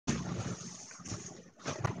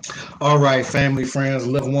All right, family, friends,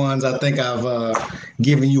 loved ones. I think I've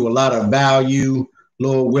given you a lot of value,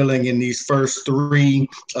 Lord willing, in these first three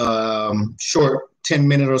short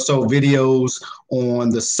 10-minute or so videos on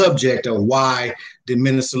the subject of why did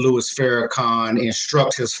Minister Louis Farrakhan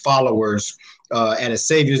instruct his followers at a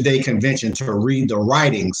Savior's Day convention to read the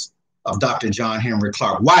writings of Dr. John Henrik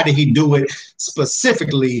Clarke. Why did he do it?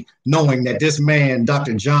 Specifically knowing that this man,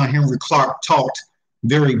 Dr. John Henrik Clarke, talked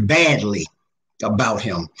very badly about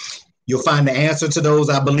him. You'll find the answer to those,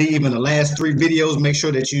 I believe, in the last three videos. Make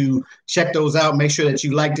sure that you check those out. Make sure that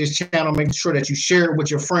you like this channel. Make sure that you share it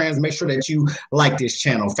with your friends. Make sure that you like this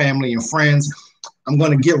channel, family and friends. I'm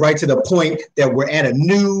going to get right to the point that we're at a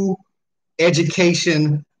new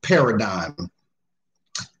education paradigm.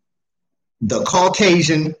 The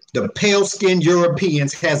Caucasian, the pale-skinned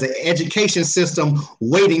Europeans has an education system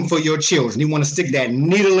waiting for your children. You want to stick that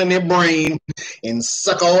needle in their brain and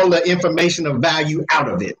suck all the information of value out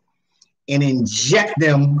of it and inject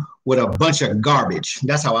them with a bunch of garbage.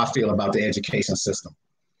 That's how I feel about the education system.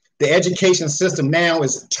 The education system now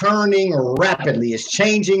is turning rapidly. It's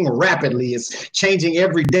changing rapidly. It's changing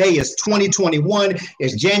every day. It's 2021.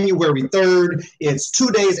 It's January 3rd. It's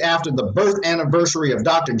 2 days after the birth anniversary of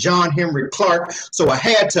Dr. John Henrik Clarke. So I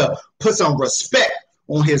had to put some respect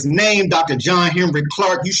on his name, Dr. John Henrik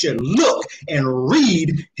Clarke. You should look and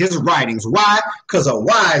read his writings. Why? Because a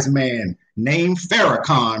wise man named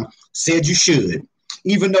Farrakhan said you should.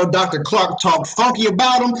 Even though Dr. Clarke talked funky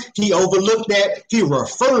about him, he overlooked that. He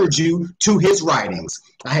referred you to his writings.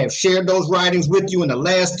 I have shared those writings with you in the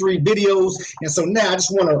last three videos. And so now I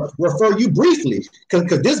just want to refer you briefly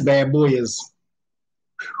because this bad boy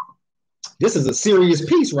this is a serious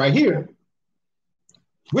piece right here.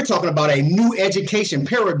 We're talking about a new education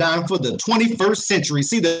paradigm for the 21st century.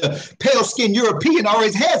 See, the pale-skinned European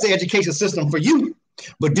always has an education system for you,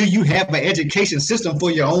 but do you have an education system for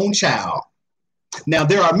your own child? Now,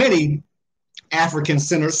 there are many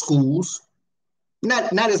African-centered schools,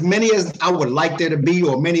 not as many as I would like there to be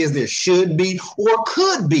or many as there should be or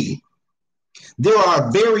could be. There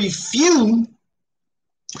are very few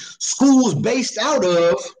schools based out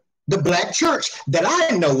of the Black church that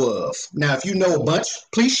I know of. Now, if you know a bunch,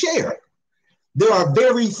 please share. There are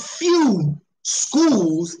very few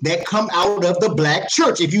schools that come out of the Black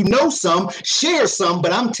church. If you know some, share some,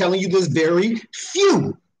 but I'm telling you there's very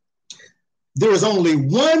few. There is only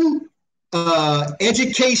one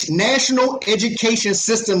national education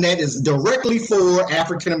system that is directly for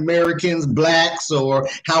African Americans, Blacks, or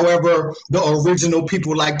however the original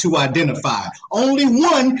people like to identify. Only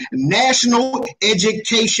one national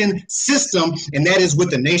education system, and that is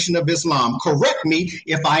with the Nation of Islam. Correct me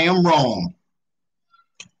if I am wrong.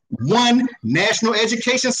 One national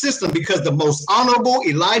education system, because the most honorable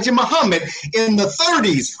Elijah Muhammad in the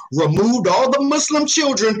 30s removed all the Muslim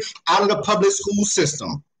children out of the public school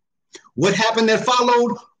system. What happened that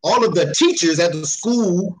followed? All of the teachers at the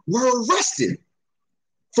school were arrested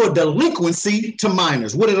for delinquency to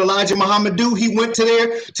minors. What did Elijah Muhammad do? He went to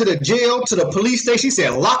the jail, to the police station. He said,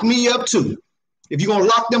 lock me up too. If you're going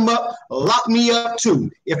to lock them up, lock me up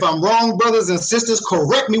too. If I'm wrong, brothers and sisters,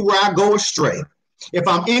 correct me where I go astray. If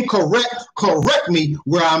I'm incorrect, correct me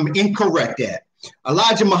where I'm incorrect at.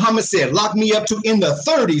 Elijah Muhammad said, lock me up to. In the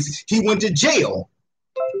 30s, he went to jail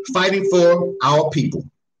fighting for our people.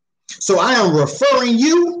 So I am referring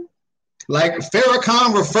you, like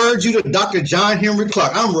Farrakhan referred you to Dr. John Henrik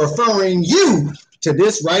Clarke. I'm referring you to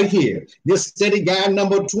this right here. This study guide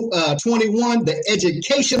number 21, the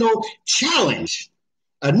educational challenge,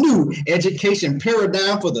 a new education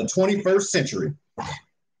paradigm for the 21st century.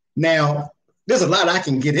 Now, there's a lot I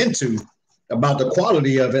can get into about the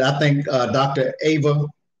quality of it. I think Dr. Ava,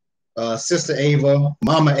 Sister Ava,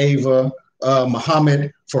 Mama Ava,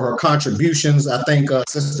 Muhammad for her contributions. I think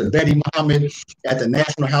Sister Betty Muhammad at the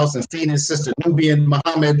National House in Phoenix, Sister Nubian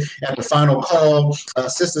Muhammad at the Final Call,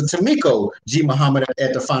 Sister Tamiko G. Muhammad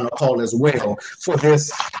at the Final Call as well for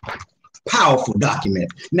this powerful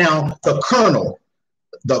document. Now, the kernel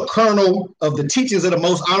of the teachings of the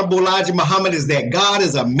most honorable Elijah Muhammad is that God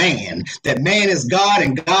is a man, that man is God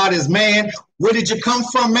and God is man. Where did you come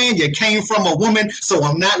from, man? You came from a woman, so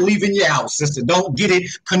I'm not leaving you out, sister. Don't get it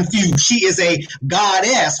confused. She is a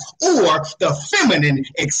goddess or the feminine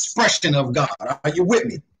expression of God. Are you with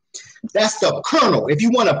me? That's the kernel. If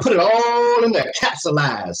you want to put it all in there,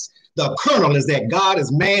 capsulized, the kernel is that God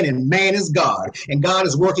is man and man is God. And God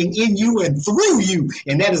is working in you and through you.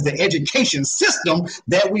 And that is the education system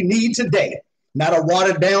that we need today. Not a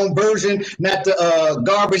watered down version, not the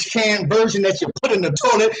garbage can version that you put in the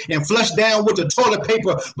toilet and flush down with the toilet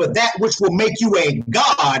paper, but that which will make you a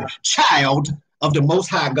God child of the Most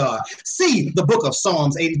High God. See the book of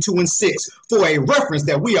Psalms 82:6 for a reference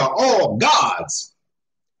that we are all gods,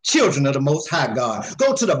 children of the Most High God.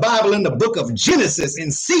 Go to the Bible in the book of Genesis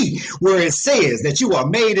and see where it says that you are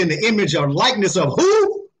made in the image of likeness of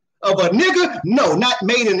who? Of a nigger? No, not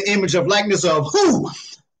made in the image of likeness of who?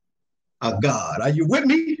 A God. Are you with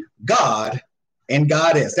me? God and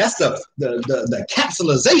goddess. That's the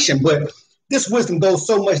capsulization, but this wisdom goes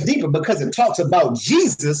so much deeper because it talks about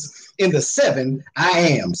Jesus in the 7 I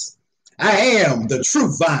ams. I am the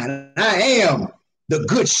true vine. I am the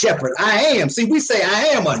good shepherd. I am. See, we say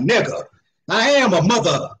I am a nigger. I am a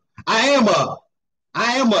mother. I am a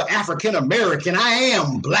African American. I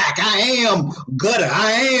am black. I am gutter.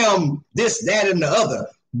 I am this, that, and the other.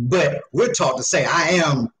 But we're taught to say I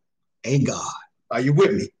am a God. Are you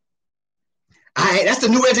with me? That's the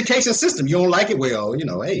new education system. You don't like it? Well,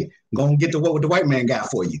 hey, go and get to what the white man got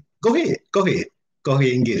for you. Go ahead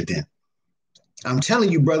and get it then. I'm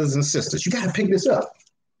telling you, brothers and sisters, you got to pick this up.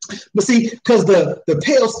 But see, because the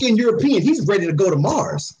pale-skinned European, he's ready to go to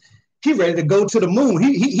Mars. He's ready to go to the moon.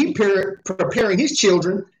 He preparing his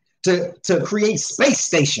children to create space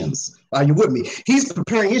stations. Are you with me? He's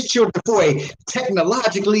preparing his children for a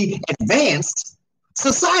technologically advanced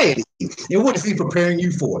society. And what is he preparing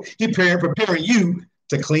you for? He's preparing you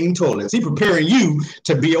to clean toilets. He's preparing you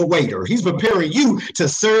to be a waiter. He's preparing you to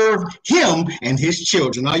serve him and his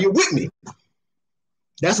children. Are you with me?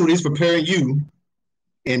 That's what he's preparing you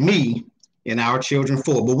and me and our children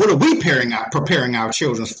for. But what are we preparing our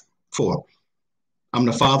children for? I'm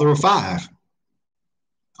the father of 5.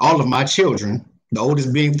 All of my children, the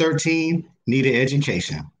oldest being 13, need an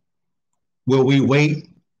education. Will we wait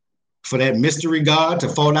for that mystery God to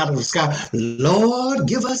fall out of the sky? Lord,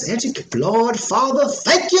 give us education. Lord, Father,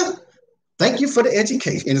 thank you. Thank you for the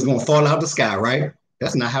education. And it's going to fall out of the sky, right?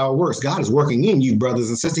 That's not how it works. God is working in you, brothers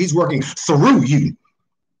and sisters. He's working through you.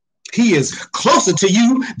 He is closer to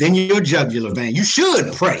you than your jugular vein. You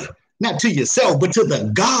should pray, not to yourself, but to the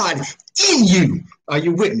God in you. Are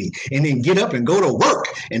you with me? And then get up and go to work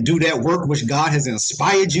and do that work which God has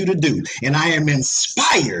inspired you to do. And I am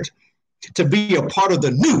inspired to be a part of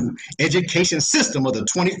the new education system of the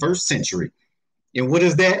 21st century. And what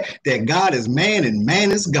is that? That God is man and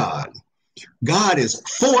man is God. God is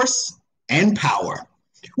force and power.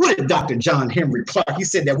 What did Dr. John Henry Clarke? He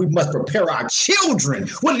said that we must prepare our children.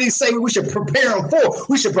 What did he say we should prepare them for?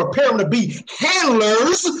 We should prepare them to be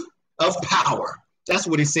handlers of power. That's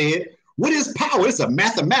what he said. What is power? It's a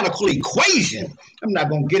mathematical equation. I'm not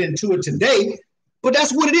going to get into it today, but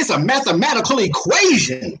that's what it is, a mathematical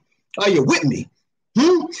equation. Are you with me?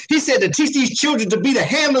 He said to teach these children to be the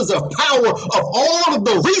handlers of power of all of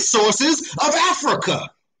the resources of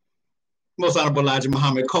Africa. Most Honorable Elijah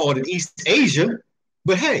Muhammad called it East Asia.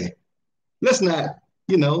 But hey, let's not,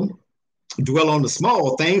 dwell on the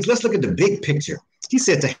small things. Let's look at the big picture. He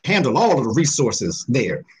said to handle all of the resources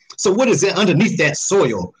there. So what is it underneath that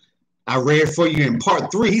soil? I read for you in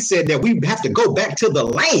part 3. He said that we have to go back to the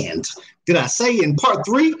land. Did I say in part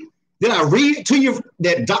 3? Did I read to you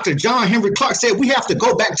that Dr. John Henry Clarke said we have to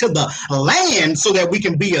go back to the land so that we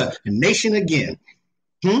can be a nation again?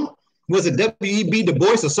 Was it W.E.B. Du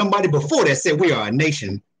Bois or somebody before that said we are a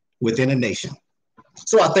nation within a nation?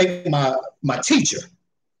 So I thank my teacher,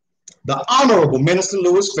 the Honorable Minister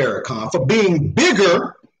Louis Farrakhan, for being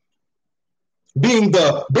the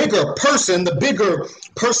bigger person, the bigger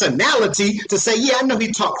personality to say, yeah, I know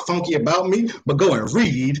he talked funky about me, but go and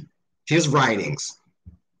read his writings.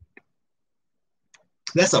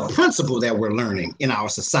 That's a principle that we're learning in our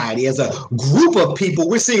society. As a group of people,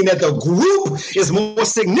 we're seeing that the group is more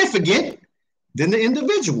significant than the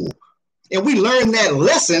individual. And we learn that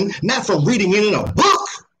lesson not from reading it in a book,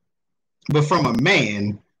 but from a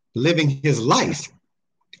man living his life,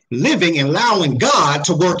 living and allowing God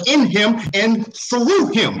to work in him and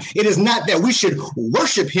through him. It is not that we should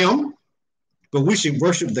worship him, but we should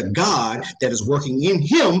worship the God that is working in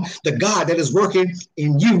him, the God that is working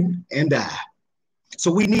in you and I. So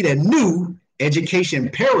we need a new education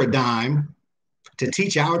paradigm to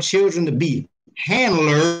teach our children to be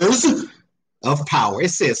handlers of power. It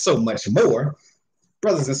says so much more.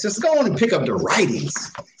 Brothers and sisters, go on and pick up the writings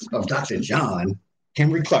of Dr. John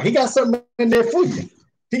Henry Clarke. He got something in there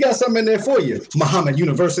for you. Muhammad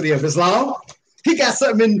University of Islam. He got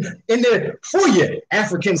something in there for you.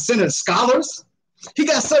 African-centered scholars. He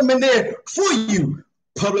got something in there for you.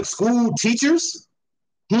 Public school teachers.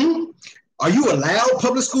 Are you allowed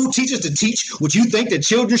public school teachers to teach what you think that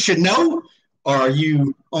children should know? Or are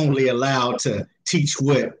you only allowed to teach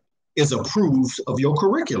what is approved of your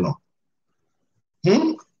curriculum?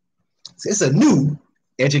 It's a new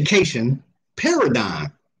education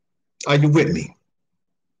paradigm. Are you with me?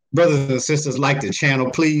 Brothers and sisters, like the channel,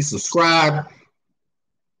 please subscribe.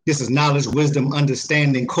 This is knowledge, wisdom,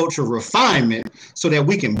 understanding, culture, refinement, so that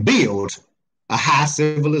we can build a high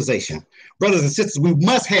civilization. Brothers and sisters, we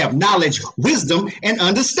must have knowledge, wisdom, and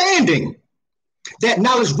understanding. That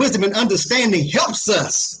knowledge, wisdom, and understanding helps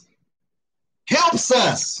us,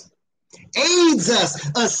 aids us,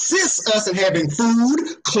 assists us in having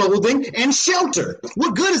food, clothing, and shelter.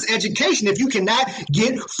 What good is education if you cannot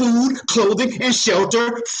get food, clothing, and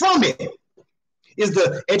shelter from it? Is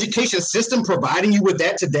the education system providing you with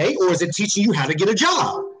that today, or is it teaching you how to get a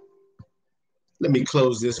job? Let me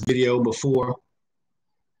close this video before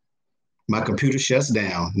my computer shuts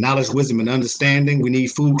down. Knowledge, wisdom, and understanding. We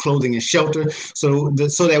need food, clothing, and shelter so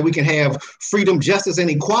that we can have freedom, justice, and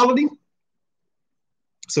equality,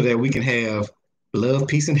 so that we can have love,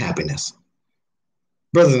 peace, and happiness.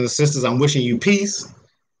 Brothers and sisters, I'm wishing you peace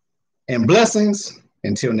and blessings.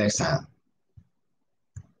 Until next time.